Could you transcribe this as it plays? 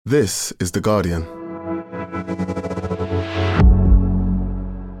This is The Guardian.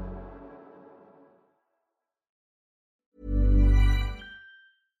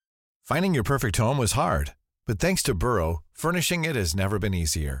 Finding your perfect home was hard, but thanks to Burrow, furnishing it has never been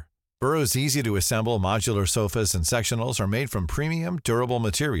easier. Burrow's easy-to-assemble modular sofas and sectionals are made from premium, durable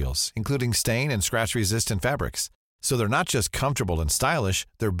materials, including stain and scratch-resistant fabrics. So they're not just comfortable and stylish,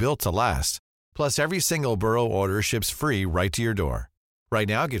 they're built to last. Plus, every single Burrow order ships free right to your door. Right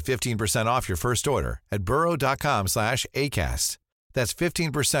now, get 15% off your first order at burrow.com/ACAST. That's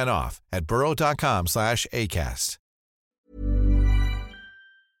 15% off at burrow.com/ACAST.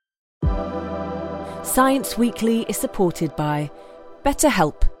 Science Weekly is supported by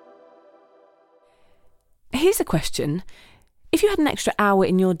BetterHelp. Here's a question. If you had an extra hour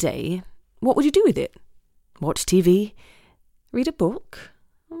in your day, what would you do with it? Watch TV? Read a book?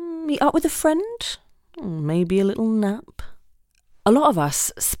 Meet up with a friend? Maybe a little nap? A lot of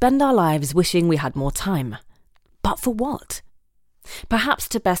us spend our lives wishing we had more time. But for what? Perhaps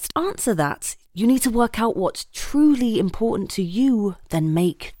to best answer that, you need to work out what's truly important to you, then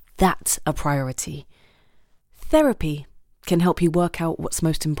make that a priority. Therapy can help you work out what's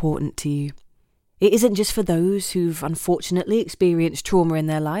most important to you. It isn't just for those who've unfortunately experienced trauma in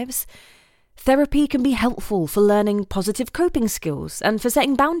their lives. Therapy can be helpful for learning positive coping skills and for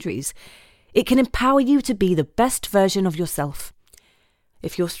setting boundaries. It can empower you to be the best version of yourself.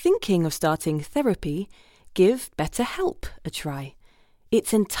 If you're thinking of starting therapy, give BetterHelp a try.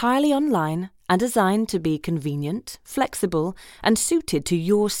 It's entirely online and designed to be convenient, flexible, and suited to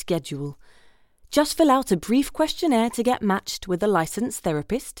your schedule. Just fill out a brief questionnaire to get matched with a licensed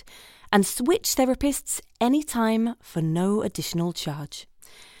therapist and switch therapists anytime for no additional charge.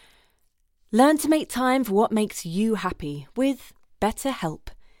 Learn to make time for what makes you happy with BetterHelp.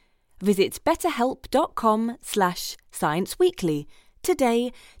 Visit betterhelp.com/scienceweekly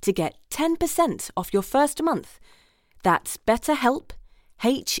today to get 10% off your first month. That's BetterHelp,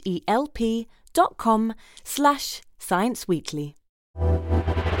 HELP.com/scienceweekly.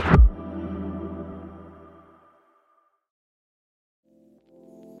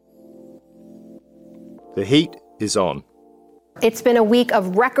 The heat is on. It's been a week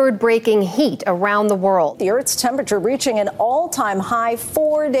of record-breaking heat around the world. The Earth's temperature reaching an all-time high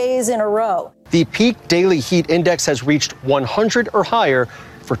 4 days in a row. The peak daily heat index has reached 100 or higher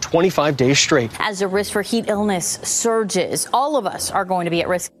for 25 days straight. As the risk for heat illness surges, all of us are going to be at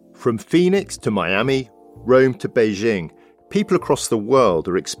risk. From Phoenix to Miami, Rome to Beijing, people across the world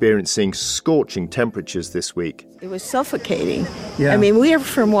are experiencing scorching temperatures this week. It was suffocating. Yeah. I mean, we are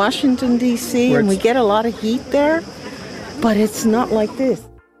from Washington, D.C., and we get a lot of heat there, but it's not like this.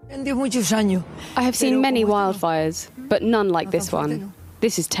 I have seen many wildfires, but none like this one.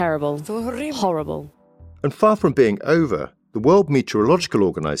 This is terrible. Horrible. And far from being over, the World Meteorological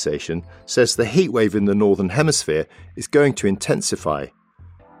Organization says the heatwave in the Northern Hemisphere is going to intensify.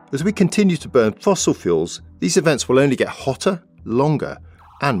 As we continue to burn fossil fuels, these events will only get hotter, longer,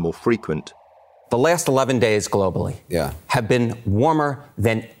 and more frequent. The last 11 days globally have been warmer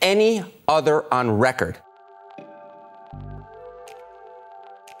than any other on record.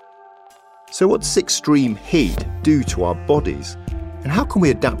 So what does extreme heat do to our bodies? And how can we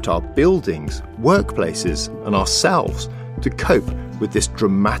adapt our buildings, workplaces, and ourselves to cope with this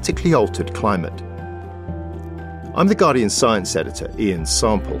dramatically altered climate? I'm The Guardian science editor, Ian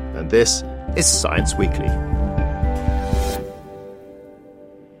Sample, and this is Science Weekly.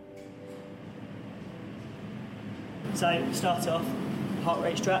 So, start off, heart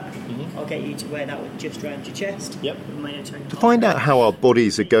rate strap. I'll get you to wear that one just around your chest. To find out how our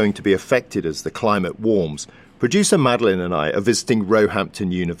bodies are going to be affected as the climate warms, producer Madeline and I are visiting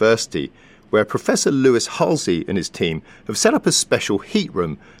Roehampton University, where Professor Lewis Halsey and his team have set up a special heat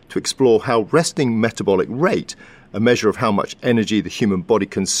room to explore how resting metabolic rate, a measure of how much energy the human body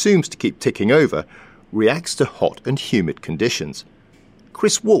consumes to keep ticking over, reacts to hot and humid conditions.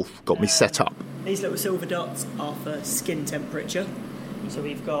 Chris Wolfe got me set up. These little silver dots are for skin temperature. So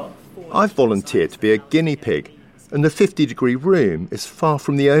we've got... I've volunteered to be a guinea pig, and the 50-degree room is far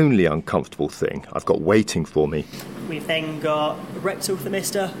from the only uncomfortable thing I've got waiting for me. We've then got a rectal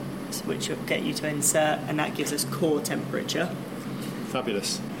thermistor, which will get you to insert, and that gives us core temperature.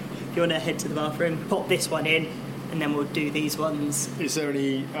 Fabulous. If you want to head to the bathroom, pop this one in, and then we'll do these ones. Is there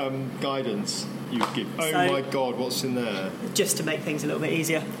any guidance you would give? Oh my God, what's in there? Just to make things a little bit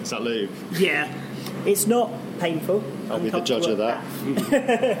easier. Is that lube? Yeah. It's not painful. I'll be the judge of that.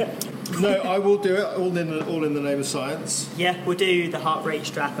 No, I will do it, all in the name of science. Yeah, we'll do the heart rate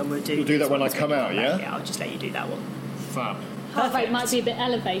strap and we'll do that when I come out, yeah? Yeah, I'll just let you do that one. Fab. Heart rate might be a bit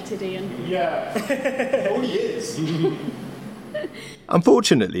elevated, Ian. Yeah. 40 years.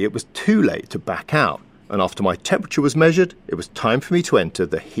 Unfortunately, it was too late to back out, and after my temperature was measured, it was time for me to enter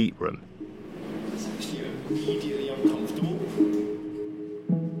the heat room. It's actually immediately uncomfortable.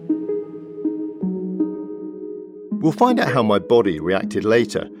 We'll find out how my body reacted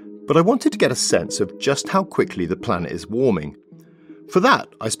later, but I wanted to get a sense of just how quickly the planet is warming. For that,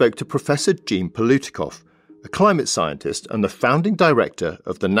 I spoke to Professor Jean Palutikof, a climate scientist and the founding director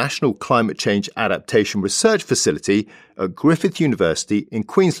of the National Climate Change Adaptation Research Facility at Griffith University in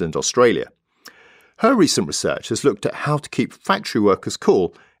Queensland, Australia. Her recent research has looked at how to keep factory workers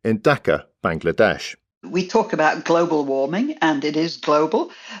cool in Dhaka, Bangladesh. We talk about global warming, and it is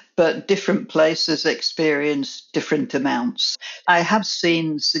global, but different places experience different amounts. I have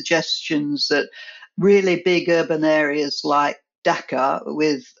seen suggestions that really big urban areas like Dhaka,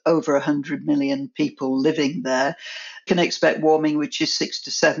 with over 100 million people living there, can expect warming which is 6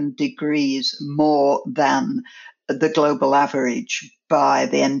 to 7 degrees more than the global average by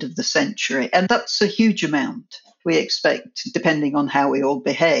the end of the century. And that's a huge amount. We expect, depending on how we all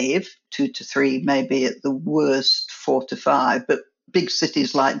behave, 2 to 3, maybe at the worst 4 to 5. But big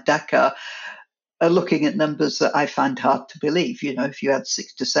cities like Dhaka are looking at numbers that I find hard to believe. You know, if you add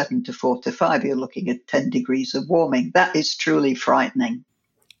 6 to 7 to 4 to 5, you're looking at 10 degrees of warming. That is truly frightening.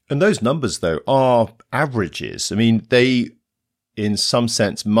 And those numbers, though, are averages. I mean, they, in some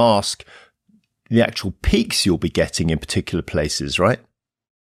sense, mask the actual peaks you'll be getting in particular places, right?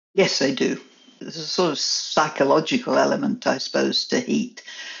 Yes, they do. There's a sort of psychological element, I suppose, to heat.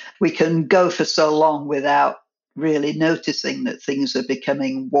 We can go for so long without really noticing that things are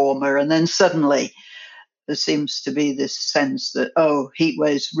becoming warmer. And then suddenly there seems to be this sense that, oh, heat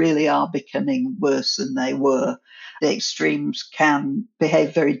waves really are becoming worse than they were. The extremes can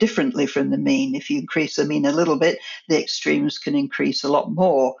behave very differently from the mean. If you increase the mean a little bit, the extremes can increase a lot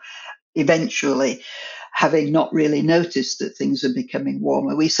more. Eventually, having not really noticed that things are becoming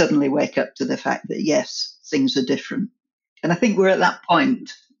warmer, we suddenly wake up to the fact that, yes, things are different. And I think we're at that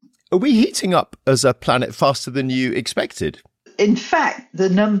point. Are we heating up as a planet faster than you expected? In fact, the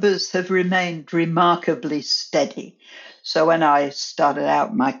numbers have remained remarkably steady. So when I started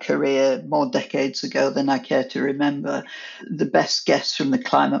out my career more decades ago than I care to remember, the best guess from the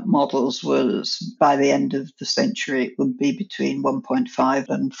climate models was by the end of the century, it would be between 1.5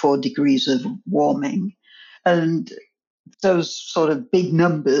 and 4 degrees of warming. And those sort of big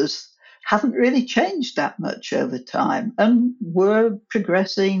numbers haven't really changed that much over time. And we're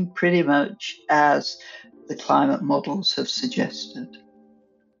progressing pretty much as the climate models have suggested.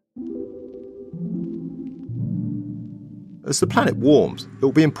 As the planet warms, it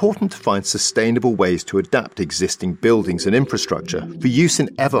will be important to find sustainable ways to adapt existing buildings and infrastructure for use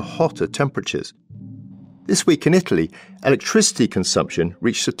in ever hotter temperatures. This week in Italy, electricity consumption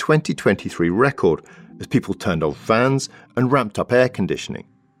reached a 2023 record as people turned on fans and ramped up air conditioning.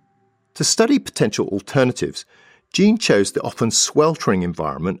 To study potential alternatives, Jean chose the often sweltering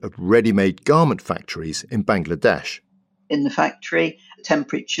environment of ready-made garment factories in Bangladesh. In the factory,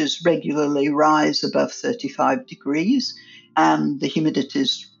 temperatures regularly rise above 35 degrees, and the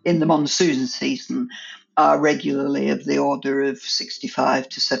humidities in the monsoon season are regularly of the order of 65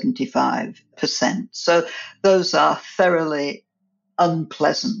 to 75%. So those are thoroughly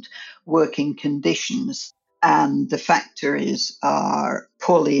unpleasant working conditions, and the factories are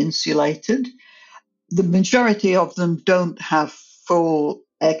poorly insulated. The majority of them don't have full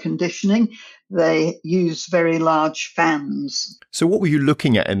air conditioning. They use very large fans. So what were you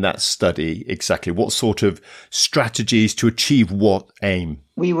looking at in that study exactly? What sort of strategies to achieve what aim?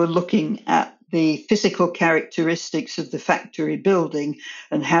 We were looking at the physical characteristics of the factory building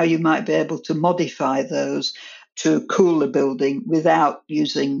and how you might be able to modify those to cool the building without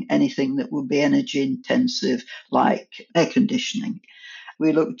using anything that would be energy intensive, like air conditioning.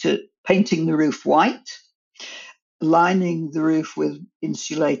 We looked at painting the roof white, lining the roof with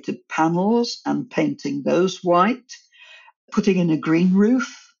insulated panels and painting those white, putting in a green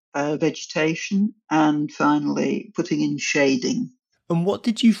roof, vegetation, and finally putting in shading. And what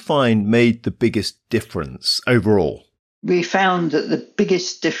did you find made the biggest difference overall? We found that the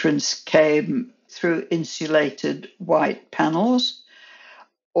biggest difference came through insulated white panels,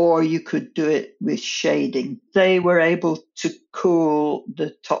 or you could do it with shading. They were able to cool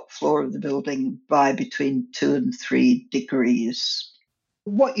the top floor of the building by between 2 and 3 degrees.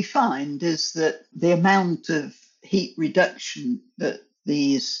 What you find is that the amount of heat reduction that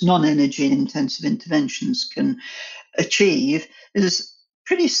these non-energy intensive interventions can achieve is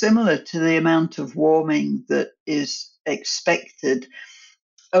pretty similar to the amount of warming that is expected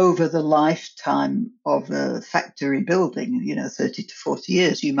over the lifetime of a factory building, 30 to 40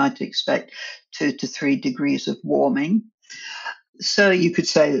 years. You might expect 2 to 3 degrees of warming. So you could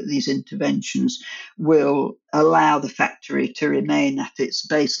say that these interventions will allow the factory to remain at its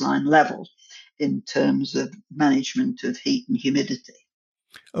baseline level in terms of management of heat and humidity.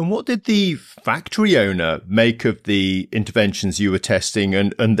 And what did the factory owner make of the interventions you were testing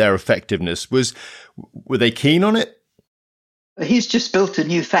and their effectiveness? Were they keen on it? He's just built a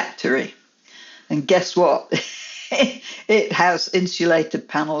new factory. And guess what? It has insulated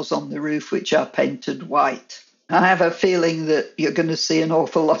panels on the roof which are painted white. I have a feeling that you're going to see an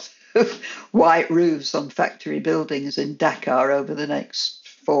awful lot of white roofs on factory buildings in Dakar over the next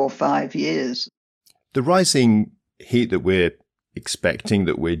 4 or 5 years. The rising heat that we're expecting,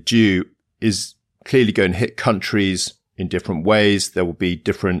 that we're due, is clearly going to hit countries in different ways. There will be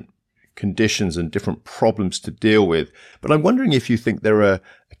different conditions and different problems to deal with. But I'm wondering if you think there are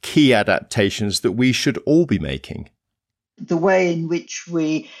key adaptations that we should all be making. The way in which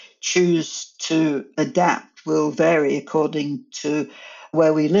we choose to adapt will vary according to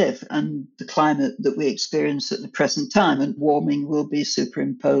where we live and the climate that we experience at the present time, and warming will be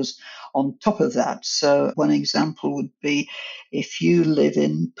superimposed on top of that. So one example would be if you live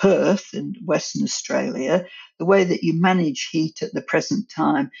in Perth in Western Australia, the way that you manage heat at the present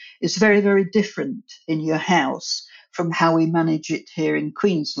time is very, very different in your house from how we manage it here in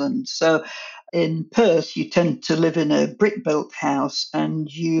Queensland. So in Perth, you tend to live in a brick-built house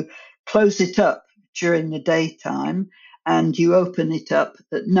and you close it up during the daytime and you open it up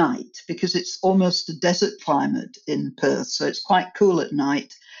at night because it's almost a desert climate in Perth. So it's quite cool at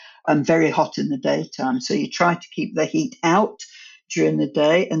night and very hot in the daytime. So you try to keep the heat out during the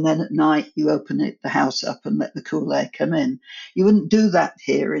day, and then at night you open the house up and let the cool air come in. You wouldn't do that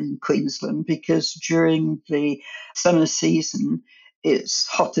here in Queensland because during the summer season, it's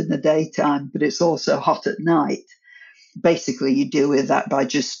hot in the daytime, but it's also hot at night. Basically, you deal with that by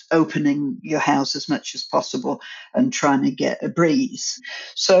just opening your house as much as possible and trying to get a breeze.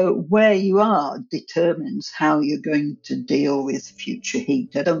 So where you are determines how you're going to deal with future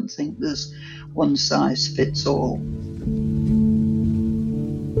heat. I don't think there's one size fits all.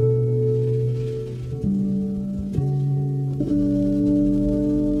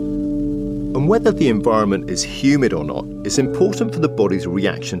 And whether the environment is humid or not is important for the body's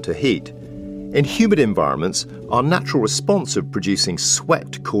reaction to heat. In humid environments, our natural response of producing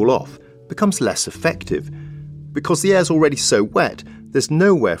sweat to cool off becomes less effective. Because the air's already so wet, there's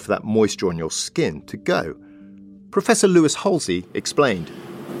nowhere for that moisture on your skin to go. Professor Lewis Halsey explained.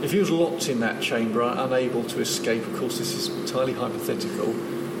 If he was locked in that chamber, unable to escape, of course this is entirely hypothetical,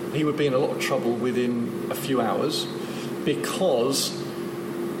 he would be in a lot of trouble within a few hours because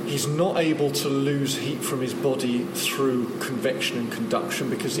he's not able to lose heat from his body through convection and conduction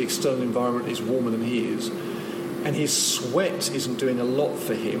because the external environment is warmer than he is. And his sweat isn't doing a lot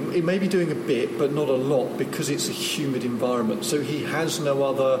for him. It may be doing a bit, but not a lot because it's a humid environment. So he has no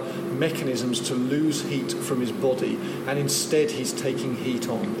other mechanisms to lose heat from his body. And instead he's taking heat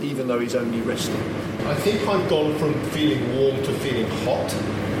on, even though he's only resting. I think I've gone from feeling warm to feeling hot.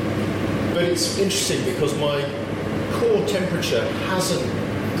 But it's interesting because my core temperature hasn't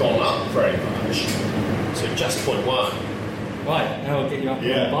gone up very much, so just 0.1. Right, now I'll get you up on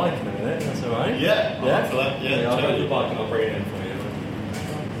the bike in a minute, that's alright? Yeah, I'm up for that. Yeah, I'll go to the bike and I'll bring it in for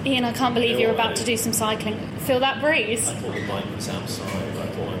you. Ian, I can't believe you're about to do some cycling. Feel that breeze? I thought the bike was outside, I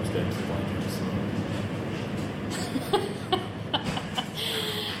thought I was going to the bike outside.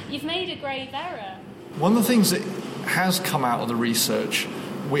 You've made a grave error. One of the things that has come out of the research,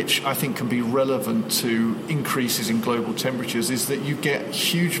 which I think can be relevant to increases in global temperatures, is that you get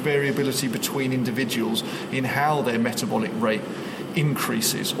huge variability between individuals in how their metabolic rate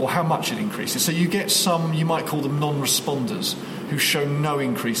increases or how much it increases. So you get some, you might call them non-responders, who show no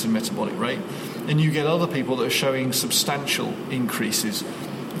increase in metabolic rate, and you get other people that are showing substantial increases.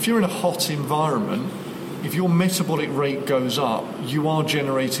 If you're in a hot environment, if your metabolic rate goes up, you are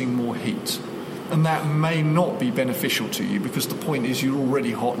generating more heat. And that may not be beneficial to you because the point is you're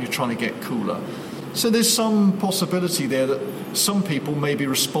already hot and you're trying to get cooler. So there's some possibility there that some people may be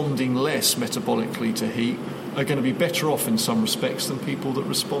responding less metabolically to heat are going to be better off in some respects than people that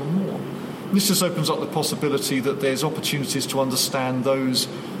respond more. And this just opens up the possibility that there's opportunities to understand those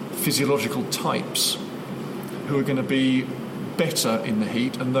physiological types who are going to be better in the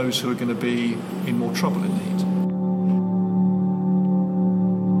heat and those who are going to be in more trouble in the heat.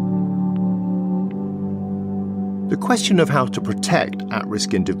 The question of how to protect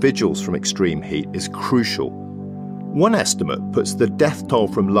at-risk individuals from extreme heat is crucial. One estimate puts the death toll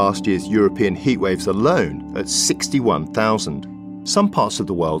from last year's European heatwaves alone at 61,000. Some parts of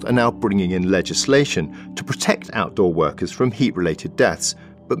the world are now bringing in legislation to protect outdoor workers from heat-related deaths,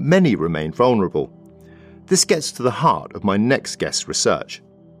 but many remain vulnerable. This gets to the heart of my next guest's research.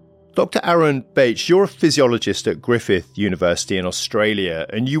 Dr. Arun Baig, you're a physiologist at Griffith University in Australia,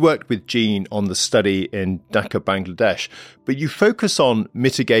 and you worked with Jean on the study in Dhaka, Bangladesh, but you focus on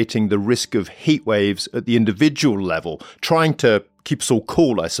mitigating the risk of heat waves at the individual level, trying to keep us all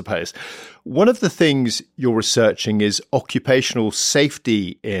cool, I suppose. One of the things you're researching is occupational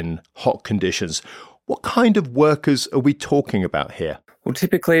safety in hot conditions. What kind of workers are we talking about here? Well,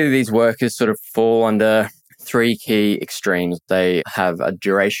 typically these workers sort of fall under three key extremes. They have a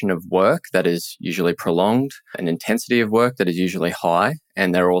duration of work that is usually prolonged, an intensity of work that is usually high,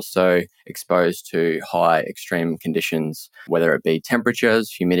 and they're also exposed to high extreme conditions, whether it be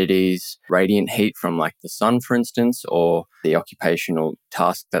temperatures, humidities, radiant heat from like the sun, for instance, or the occupational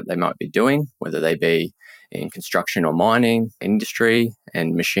task that they might be doing, whether they be in construction or mining, industry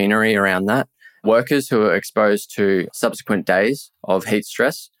and machinery around that. Workers who are exposed to subsequent days of heat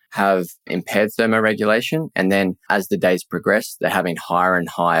stress have impaired thermoregulation, and then as the days progress, they're having higher and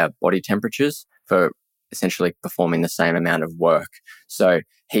higher body temperatures for essentially performing the same amount of work. So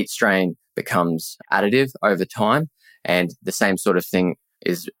heat strain becomes additive over time, and the same sort of thing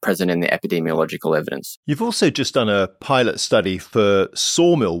is present in the epidemiological evidence. You've also just done a pilot study for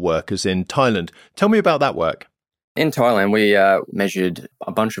sawmill workers in Thailand. Tell me about that work. In Thailand, we measured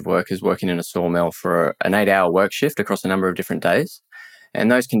a bunch of workers working in a sawmill for an 8-hour work shift across a number of different days. And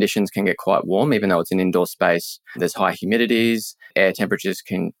those conditions can get quite warm, even though it's an indoor space. There's high humidities. Air temperatures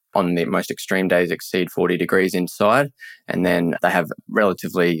can, on the most extreme days, exceed 40 degrees inside. And then they have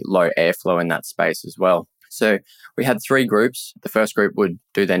relatively low airflow in that space as well. So we had 3 groups. The first group would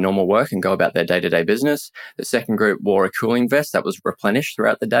do their normal work and go about their day-to-day business. The second group wore a cooling vest that was replenished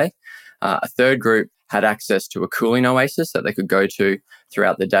throughout the day. A third group had access to a cooling oasis that they could go to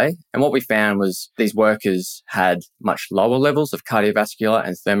throughout the day. And what we found was these workers had much lower levels of cardiovascular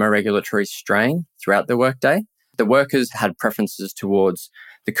and thermoregulatory strain throughout their workday. The workers had preferences towards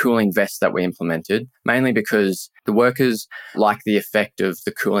the cooling vest that we implemented, mainly because the workers liked the effect of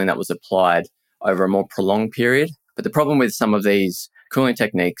the cooling that was applied over a more prolonged period. But the problem with some of these cooling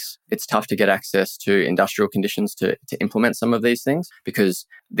techniques, it's tough to get access to industrial conditions to implement some of these things, because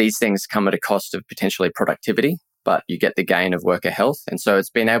these things come at a cost of potentially productivity, but you get the gain of worker health. And so it's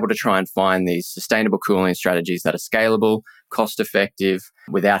been able to try and find these sustainable cooling strategies that are scalable, cost-effective,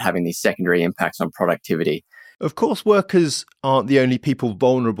 without having these secondary impacts on productivity. Of course, workers aren't the only people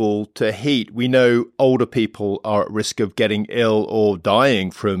vulnerable to heat. We know older people are at risk of getting ill or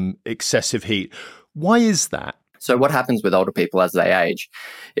dying from excessive heat. Why is that? So what happens with older people as they age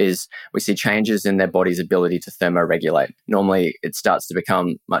is we see changes in their body's ability to thermoregulate. Normally, it starts to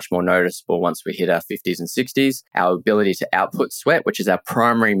become much more noticeable once we hit our 50s and 60s. Our ability to output sweat, which is our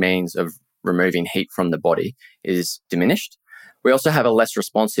primary means of removing heat from the body, is diminished. We also have a less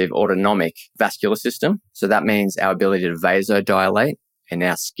responsive autonomic vascular system. So that means our ability to vasodilate in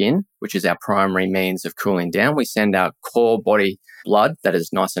our skin, which is our primary means of cooling down. We send our core body blood that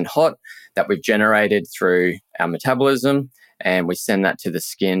is nice and hot, that we've generated through our metabolism, and we send that to the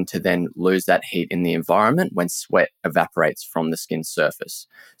skin to then lose that heat in the environment when sweat evaporates from the skin surface.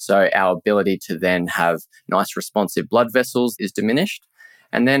 So our ability to then have nice responsive blood vessels is diminished.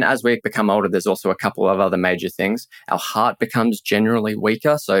 And then as we become older, there's also a couple of other major things. Our heart becomes generally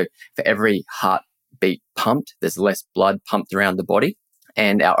weaker. So for every heartbeat pumped, there's less blood pumped around the body,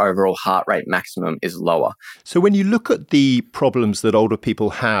 and our overall heart rate maximum is lower. So when you look at the problems that older people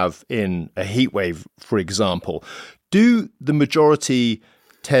have in a heat wave, for example, do the majority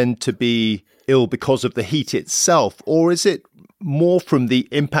tend to be ill because of the heat itself, or is it more from the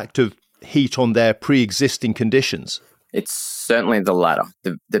impact of heat on their pre-existing conditions? It's certainly the latter.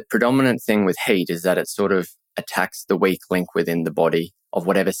 The predominant thing with heat is that it sort of attacks the weak link within the body of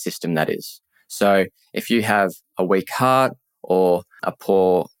whatever system that is. So if you have a weak heart or a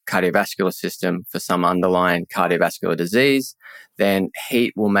poor cardiovascular system for some underlying cardiovascular disease, then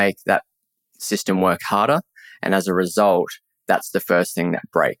heat will make that system work harder. And as a result, that's the first thing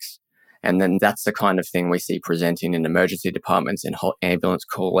that breaks. And then that's the kind of thing we see presenting in emergency departments, in ambulance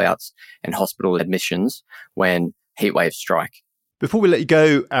call-outs and hospital admissions when heat waves strike. Before we let you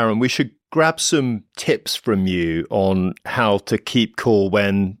go, Arun, we should grab some tips from you on how to keep cool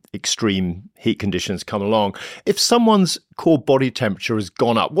when extreme heat conditions come along. If someone's core body temperature has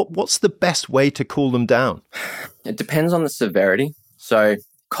gone up, what's the best way to cool them down? It depends on the severity. So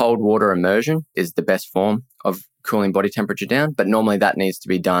cold water immersion is the best form of cooling body temperature down, but normally that needs to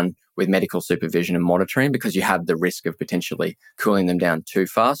be done with medical supervision and monitoring, because you have the risk of potentially cooling them down too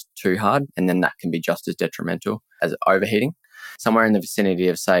fast, too hard, and then that can be just as detrimental as overheating. Somewhere in the vicinity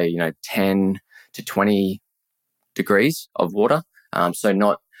of, say, 10 to 20 degrees of water. So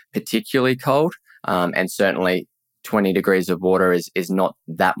not particularly cold, And certainly 20 degrees of water is not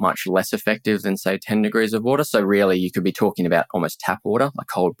that much less effective than, say, 10 degrees of water. So really, you could be talking about almost tap water, a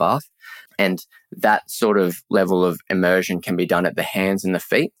cold bath. And that sort of level of immersion can be done at the hands and the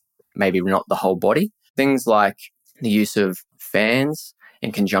feet, maybe not the whole body. Things like the use of fans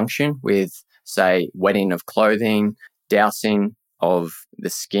in conjunction with, say, wetting of clothing, dousing of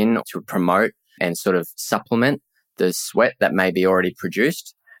the skin to promote and sort of supplement the sweat that may be already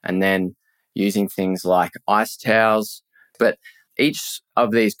produced, and then using things like ice towels. But each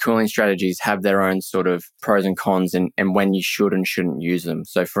of these cooling strategies have their own sort of pros and cons and when you should and shouldn't use them.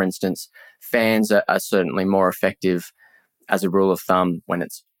 So, for instance, fans are certainly more effective as a rule of thumb when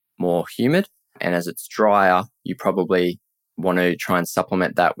it's more humid, and as it's drier, you probably want to try and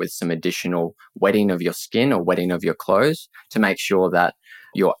supplement that with some additional wetting of your skin or wetting of your clothes to make sure that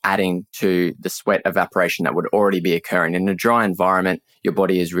you're adding to the sweat evaporation that would already be occurring. In a dry environment, your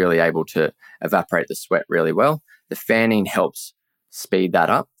body is really able to evaporate the sweat really well. The fanning helps speed that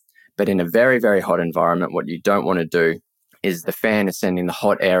up. But in a very, very hot environment, what you don't want to do is the fan is sending the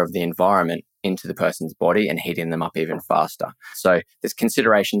hot air of the environment into the person's body and heating them up even faster. So there's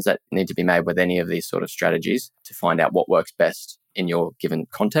considerations that need to be made with any of these sort of strategies to find out what works best in your given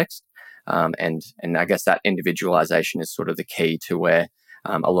context. And I guess that individualization is sort of the key to where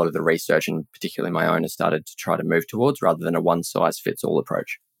a lot of the research, and particularly my own, has started to try to move towards, rather than a one-size-fits-all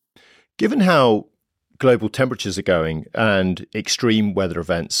approach. Given how global temperatures are going and extreme weather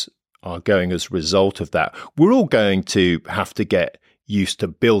events are going as a result of that, we're all going to have to get used to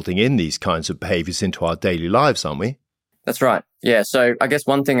building in these kinds of behaviours into our daily lives, aren't we? That's right. Yeah. So I guess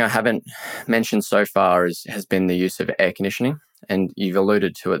one thing I haven't mentioned so far has been the use of air conditioning, and you've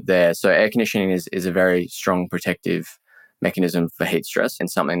alluded to it there. So air conditioning is a very strong protective mechanism for heat stress and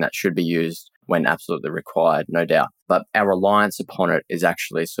something that should be used when absolutely required, no doubt. But our reliance upon it is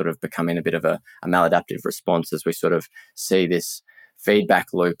actually sort of becoming a bit of a maladaptive response as we sort of see this feedback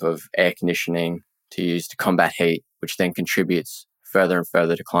loop of air conditioning to use to combat heat, which then contributes further and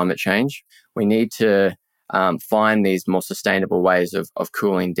further to climate change. We need to find these more sustainable ways of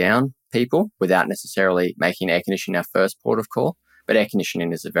cooling down people without necessarily making air conditioning our first port of call. But air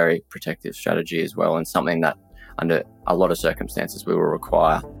conditioning is a very protective strategy as well, and something that under a lot of circumstances we will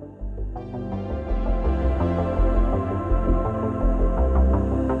require.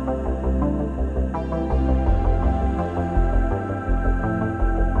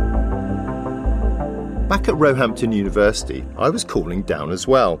 Back at Roehampton University, I was cooling down as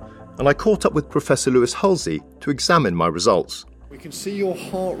well, and I caught up with Professor Lewis Halsey to examine my results. We can see your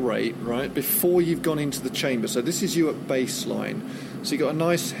heart rate, right, before you've gone into the chamber. So this is you at baseline. So you've got a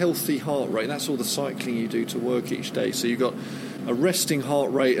nice, healthy heart rate. That's all the cycling you do to work each day. So you've got a resting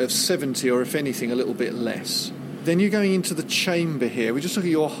heart rate of 70, or if anything, a little bit less. Then you're going into the chamber here. We just look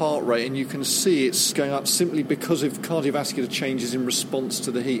at your heart rate and you can see it's going up simply because of cardiovascular changes in response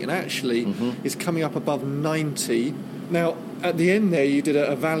to the heat. And actually, it's coming up above 90. Now, at the end there, you did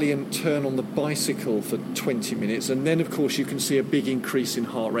a valiant turn on the bicycle for 20 minutes. And then, of course, you can see a big increase in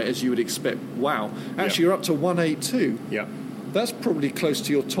heart rate, as you would expect. Wow. Actually, you're up to 182. Yeah. That's probably close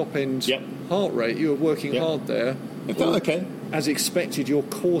to your top-end heart rate. You were working hard there. Okay. As expected, your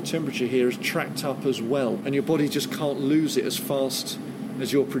core temperature here is tracked up as well, and your body just can't lose it as fast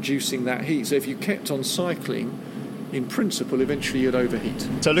as you're producing that heat. So if you kept on cycling, in principle, eventually you'd overheat.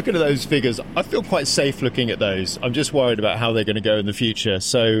 So looking at those figures, I feel quite safe looking at those. I'm just worried about how they're going to go in the future.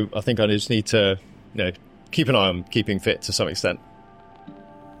 So I think I just need to, keep an eye on keeping fit to some extent.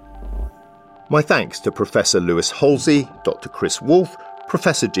 My thanks to Professor Lewis Halsey, Dr. Chris Wolfe,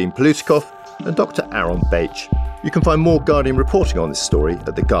 Professor Jean Palutikoff, and Dr. Aaron Bache. You can find more Guardian reporting on this story at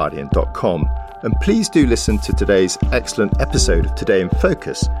theguardian.com. And please do listen to today's excellent episode of Today in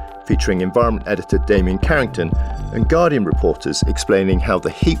Focus, featuring environment editor Damien Carrington and Guardian reporters explaining how the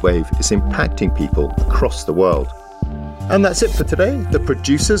heatwave is impacting people across the world. And that's it for today. The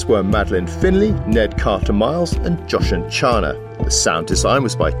producers were Madeline Finley, Ned Carter-Miles and Joshan Chana. The sound design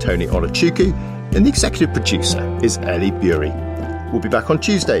was by Tony Onochukwu, and the executive producer is Ellie Bury. We'll be back on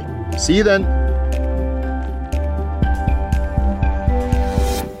Tuesday. See you then.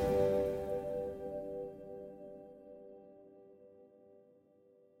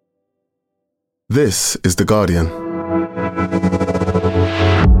 This is The Guardian.